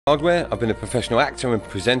Hardware. I've been a professional actor and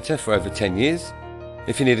presenter for over 10 years.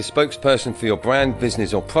 If you need a spokesperson for your brand,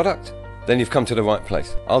 business or product, then you've come to the right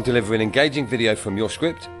place. I'll deliver an engaging video from your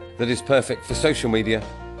script that is perfect for social media,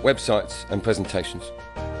 websites and presentations.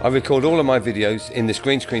 I record all of my videos in this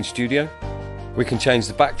green screen studio. We can change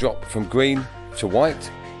the backdrop from green to white,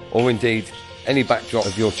 or indeed any backdrop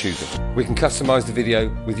of your choosing. We can customize the video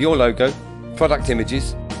with your logo, product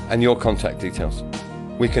images and your contact details.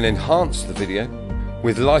 We can enhance the video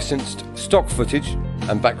with licensed stock footage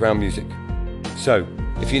and background music. So,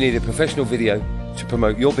 if you need a professional video to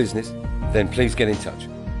promote your business, then please get in touch.